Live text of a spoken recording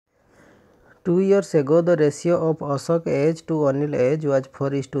2 years ago, the ratio of Ashok age to Anil age was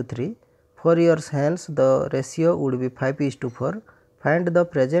 4:3. 4 years hence, the ratio would be 5:4. Find the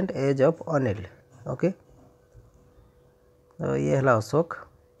present age of Anil. Okay. ये है Ashok,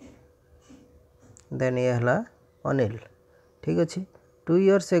 then ये है अनिल. ठीक अच्छे. 2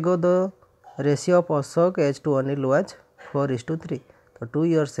 years ago the ratio of Ashok age to Anil was 4:3. तो 2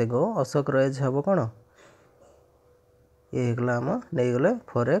 years ago Ashok as हम कौन ये आम नहीं गले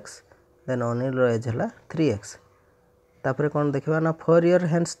 4x, देन अनिल एज है 3x. तापर कौन देखा ना 4 year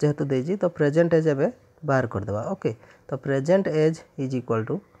हेन्स जेहेतु देजी तो प्रेजेंट एज एवं बाहर करदे. ओके. तो present as is equal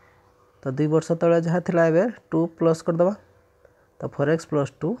to तो 2 वर्ष तले जहाँ थी एवं 2 प्लस करदे. तो 4x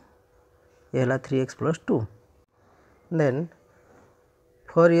 + 2 ये है 3x + 2. Then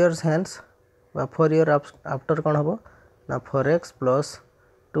 4 years hence 4 year after कौन हम ना 4x +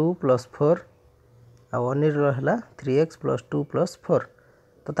 2 + 4 आउ अनिल है 3x + 2 + 4.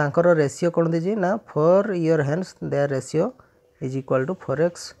 तो तांकर रेशियो कौन दीजिए ना 4 year hence their ratio is equal to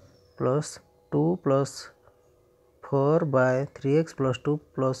 4x + 2 + 4 bye 3x + 2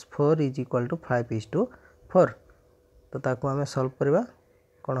 + 4 is equal to 5:4. तो ताको आम सॉल्व करवा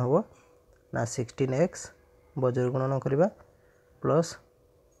कौन हम ना 16x बजर गुणन करवा plus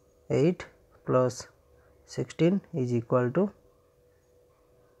 8 + 16 is equal to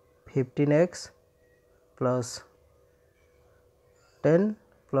 15x + 10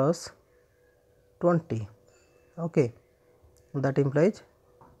 + 20. Okay, that implies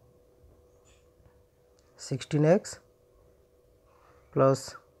 16x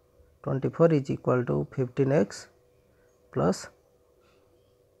 + 24 is equal to 15x +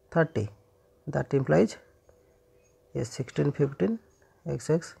 30. That implies ये 16 15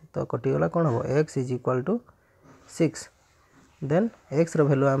 x तो कटिगला कौन हम x is equal to 6. Then x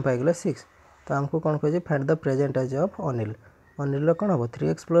value आम पाइगले 6. तो आमको कौन कहे find the present as of Anil. Anil कौन हम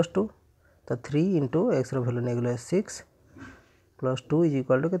 3x + 2. तो 3 × x वैल्यू नहीं गले 6 + 2 इज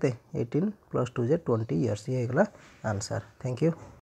इक्वल टू के 18 + 2 = 20 years. ये आंसर. Thank you.